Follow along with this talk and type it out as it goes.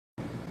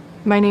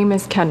My name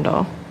is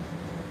Kendall.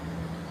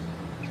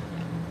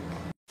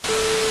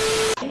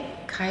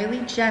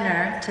 Kylie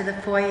Jenner to the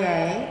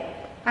foyer.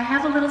 I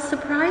have a little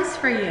surprise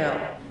for you.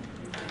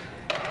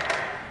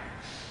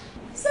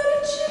 Is that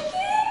a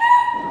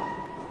chicken?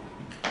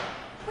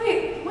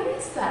 Wait, what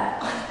is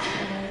that?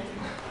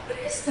 What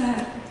is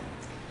that?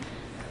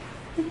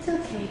 It's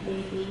okay,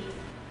 baby.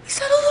 Is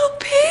that a little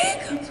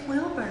pig? It's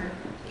Wilbur.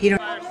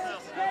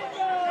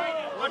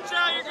 Watch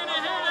out, you're gonna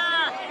hit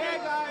her!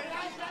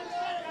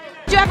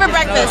 What did you have for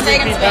breakfast? Say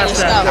it in Spanish,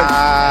 go.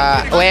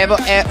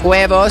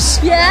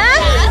 Huevos.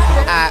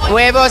 Yeah?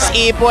 Huevos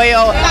y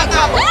pollo.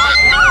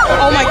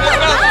 Oh my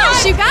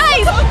gosh, you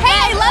guys! Hey,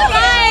 I love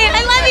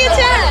you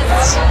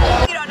too!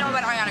 What you don't know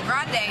about Ariana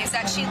Grande is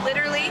that she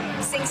literally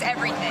sings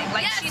everything.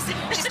 Like she's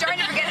starting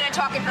to forget how to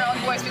talk in her own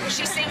voice because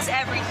she sings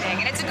everything,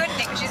 and it's a good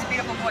thing because she's a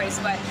beautiful voice.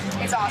 But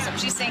it's awesome.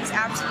 She sings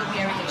absolutely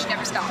everything. She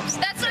never stops.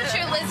 That's so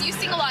true, Liz. You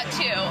sing a lot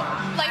too.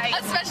 Like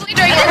especially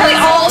during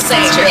your all sing.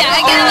 Yeah,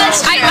 I get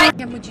that's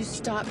true. And would you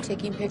stop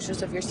taking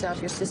pictures of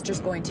yourself? Your sister's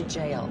going to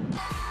jail.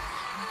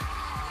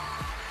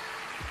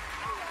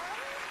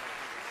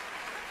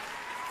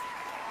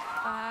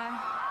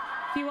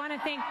 If you want to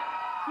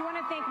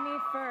thank me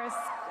first,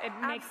 it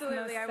makes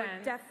Absolutely, no I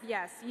sense. would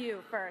yes,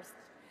 you first.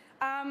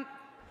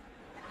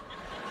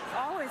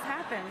 Always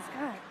happens,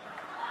 God.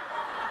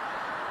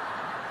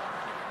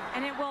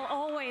 And it will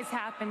always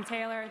happen,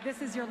 Taylor.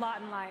 This is your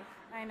lot in life.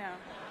 I know.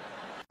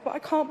 But I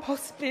can't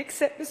possibly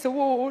accept this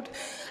award,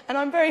 and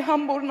I'm very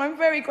humbled and I'm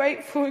very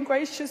grateful and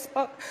gracious,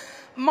 but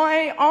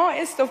my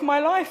artist of my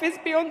life is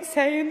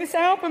Beyonce, and this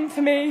album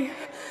for me,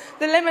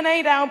 the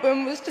Lemonade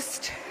album, was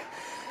just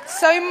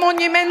so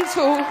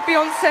monumental,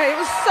 Beyonce. It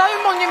was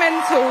so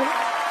monumental.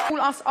 All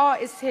us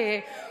artists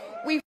here,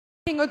 we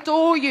f***ing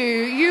adore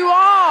you. You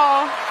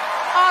are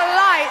our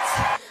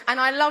light, and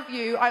I love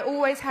you. I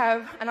always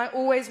have, and I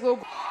always will.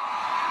 And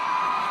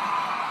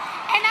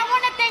I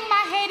want to thank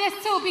my haters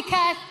too,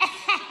 because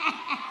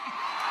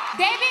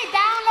they be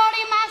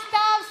downloading my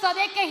stuff so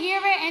they can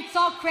hear it and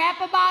talk crap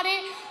about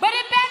it, but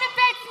it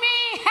benefits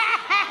me.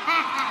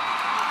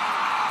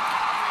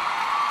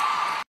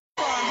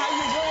 How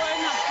you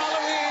doing?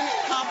 Halloween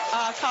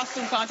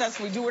costume contest.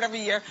 We do it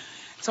every year.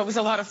 It's always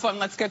a lot of fun.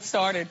 Let's get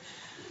started.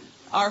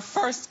 Our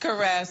first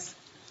caress.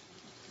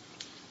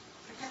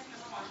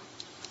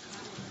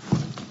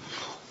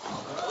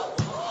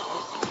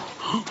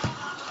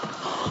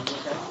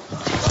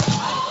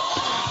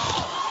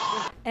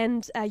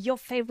 And your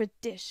favorite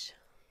dish?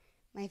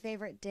 My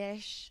favorite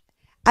dish?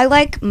 I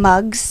like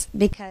mugs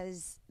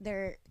because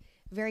they're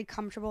very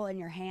comfortable in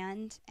your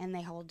hand and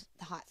they hold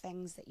the hot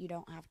things that you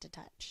don't have to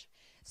touch.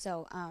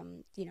 So,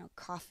 you know,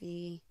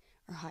 coffee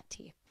or hot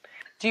tea.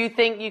 Do you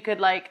think you could,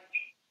 like,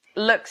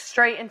 look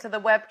straight into the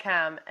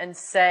webcam and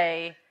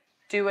say,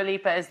 Dua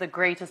Lipa is the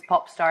greatest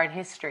pop star in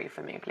history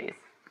for me, please?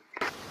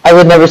 I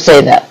would never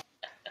say that.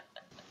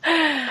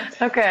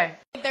 Okay.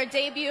 Their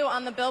debut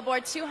on the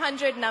Billboard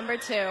 200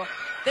 #2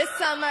 this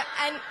summer,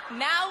 and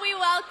now we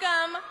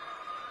welcome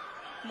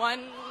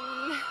one.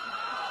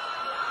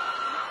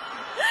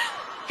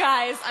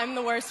 Guys, I'm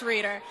the worst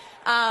reader.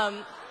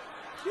 They're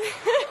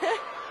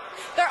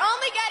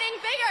only getting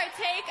bigger.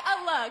 Take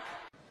a look.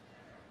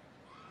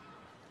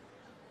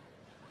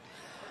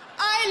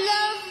 I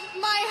love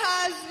my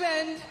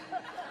husband,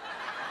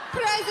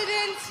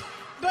 President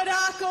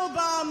Barack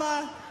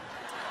Obama,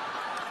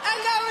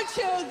 and our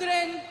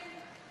children,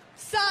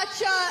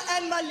 Sacha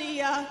and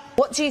Malia.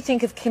 What do you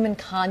think of Kim and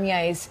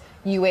Kanye's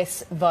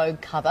US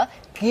Vogue cover,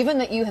 given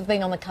that you have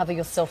been on the cover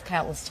yourself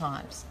countless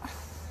times?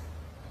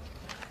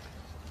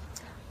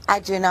 I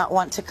do not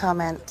want to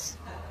comment.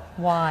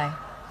 Why?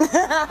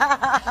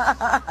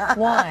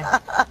 Why?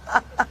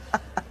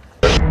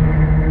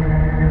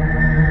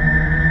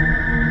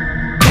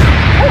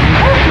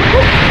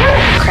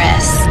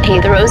 Chris, he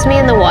throws me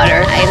in the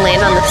water. I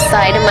land on the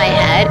side of my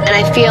head, and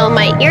I feel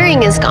my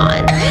earring is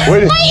gone. My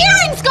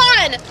earring's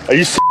gone! Are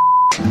you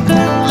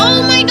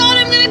Oh my god,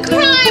 I'm gonna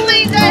cry!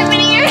 My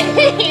diamond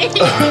earring!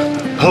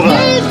 Hold on.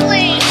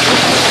 Please.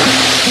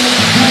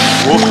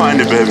 We'll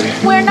find it, baby.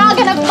 We're not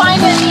gonna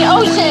find it in the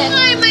ocean!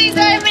 Why my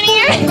diamond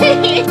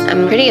earring?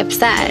 I'm pretty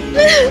upset.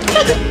 What's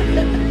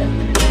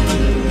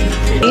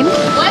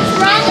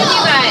wrong with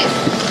you guys?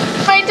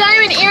 My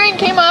diamond earring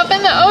came off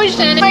in the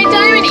ocean. My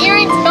diamond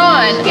earring's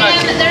gone.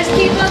 And there's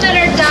people that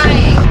are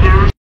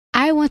dying.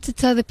 I want to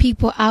tell the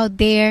people out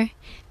there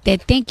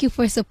that thank you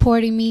for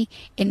supporting me,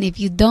 and if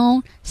you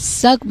don't,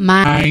 suck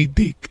my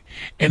dick.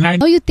 And I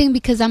know you think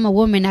because I'm a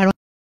woman I don't,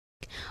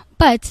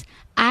 but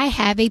I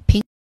have a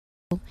pink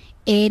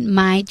in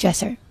my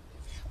dresser.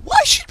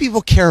 Why should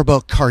people care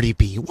about Cardi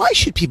B? Why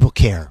should people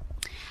care?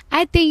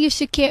 I think you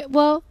should care.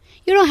 Well,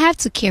 you don't have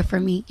to care for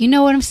me. You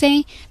know what I'm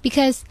saying?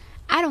 Because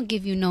I don't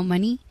give you no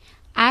money.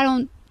 I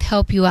don't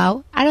help you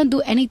out. I don't do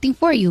anything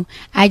for you.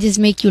 I just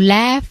make you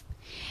laugh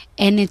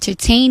and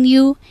entertain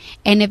you,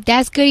 and if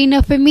that's good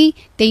enough for me,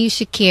 then you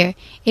should care.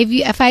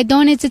 If I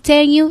don't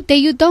entertain you, then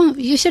you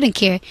shouldn't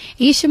care.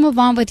 You should move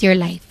on with your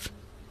life.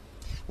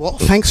 Well,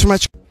 thanks so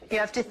much. You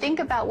have to think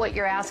about what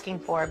you're asking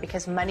for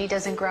because money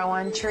doesn't grow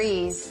on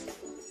trees.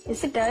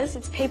 Yes, it does.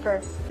 It's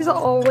paper. She's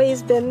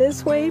always been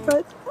this way,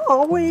 but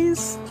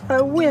always,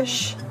 I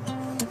wish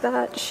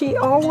that she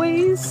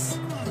always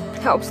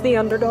helps the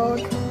underdog.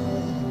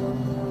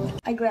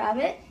 I grab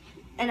it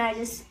and I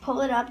just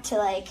pull it up to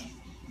like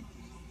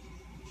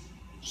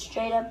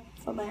straight up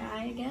for my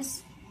eye, I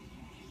guess.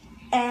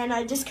 And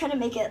I just kind of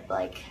make it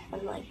like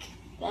I'm like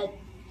that.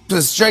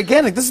 It's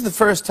gigantic. This is the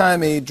first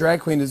time a drag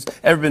queen has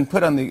ever been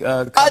put on the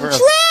cover A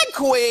drag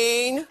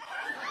queen?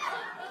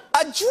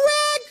 A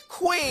drag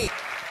queen!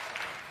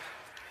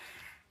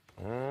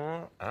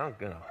 I'm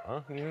gonna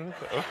hug you.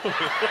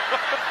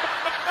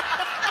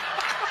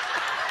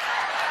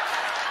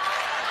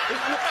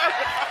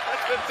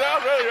 It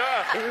sounds really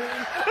good.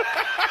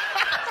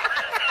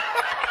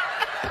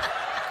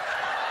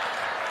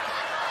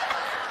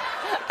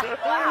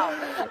 Wow.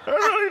 That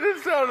really did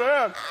sound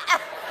bad.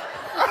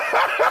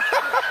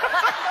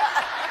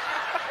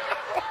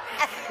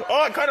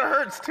 Oh, it kind of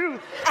hurts too.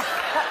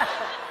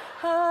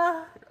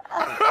 That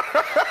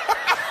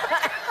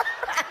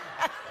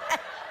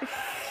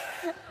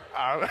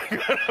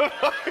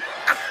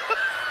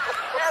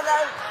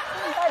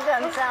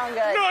doesn't sound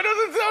good. No, it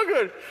doesn't sound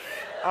good.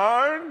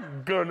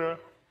 I'm gonna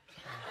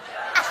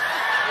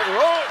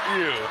vote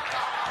you.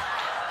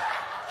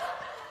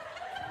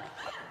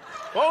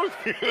 Vote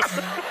you.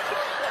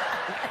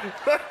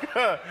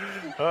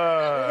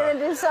 You're gonna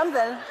do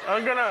something.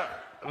 I'm gonna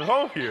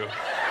vote you.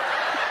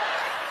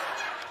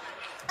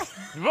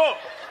 Vote.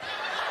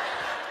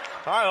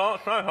 I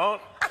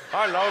vote.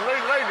 I love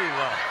lady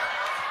vote.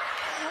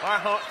 I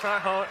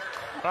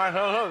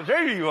vote,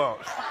 lady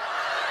vote.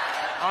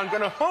 I'm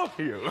gonna vote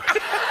you.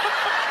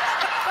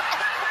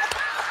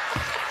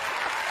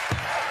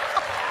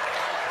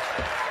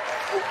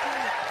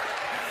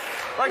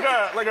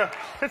 like a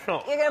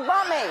pistol. You're gonna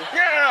bump me.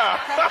 Yeah.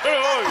 I'm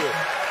gonna vote you.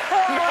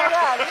 Oh my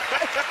God.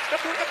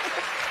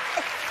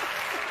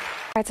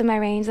 Parts of my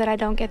range that I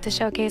don't get to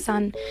showcase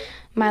on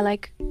my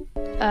like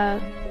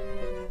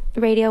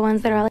radio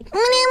ones that are like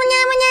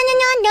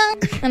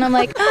and I'm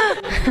like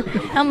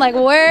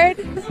word.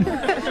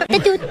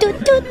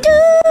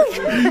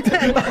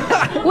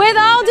 With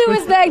all due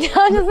respect,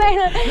 I'm just saying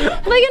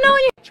that. Like, you know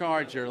when you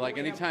charger, like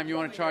anytime you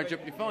want to charge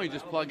up your phone, you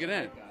just plug it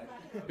in.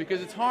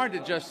 Because it's hard to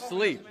just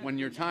sleep when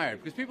you're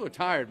tired. Because people are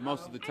tired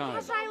most of the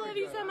time. I love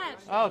you so much.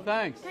 Oh,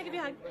 thanks. Can I give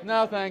you a hug?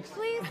 No, thanks.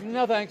 Please?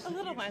 No, thanks. A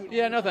little one.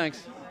 Yeah, no,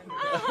 thanks.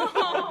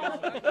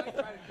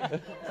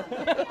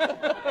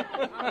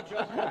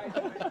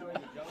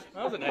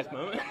 That was a nice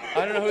moment.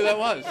 I don't know who that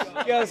was.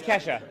 Yeah, that was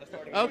Kesha.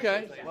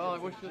 Okay. Well, I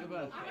wish you the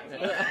best.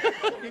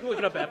 You can look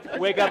it up after.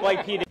 Wake up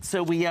like Peter.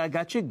 So we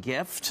got you a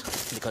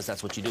gift, because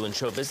that's what you do in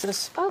show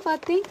business. Oh, well,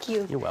 thank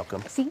you. You're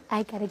welcome. See,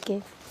 I got a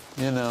gift.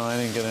 You know, I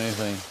didn't get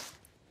anything.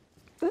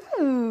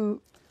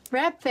 Ooh,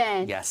 red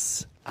pen.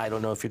 Yes. I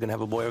don't know if you're going to have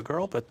a boy or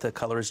girl, but the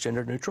color is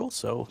gender neutral,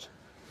 so...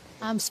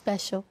 I'm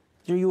special.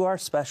 You are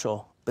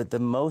special, but the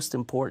most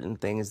important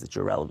thing is that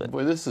you're relevant.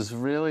 Boy, this is a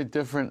really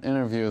different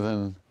interview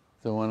than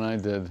the one I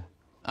did.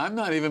 I'm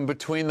not even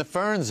between the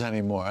ferns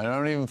anymore. I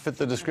don't even fit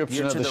the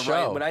description of the show.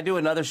 Right. When I do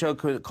another show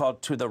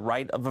called To the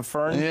Right of a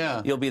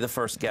Fern, you'll be the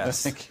first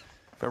guest.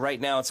 But right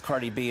now it's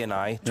Cardi B and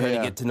I trying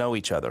to get to know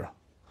each other.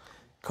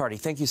 Cardi,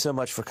 thank you so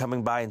much for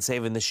coming by and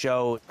saving the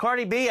show.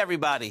 Cardi B,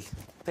 everybody.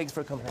 Thanks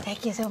for coming.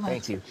 Thank you so much.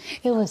 Thank you.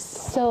 It was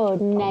so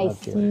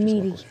nice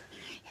meeting you.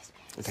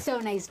 Okay. So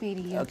nice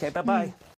meeting you. Okay, bye-bye.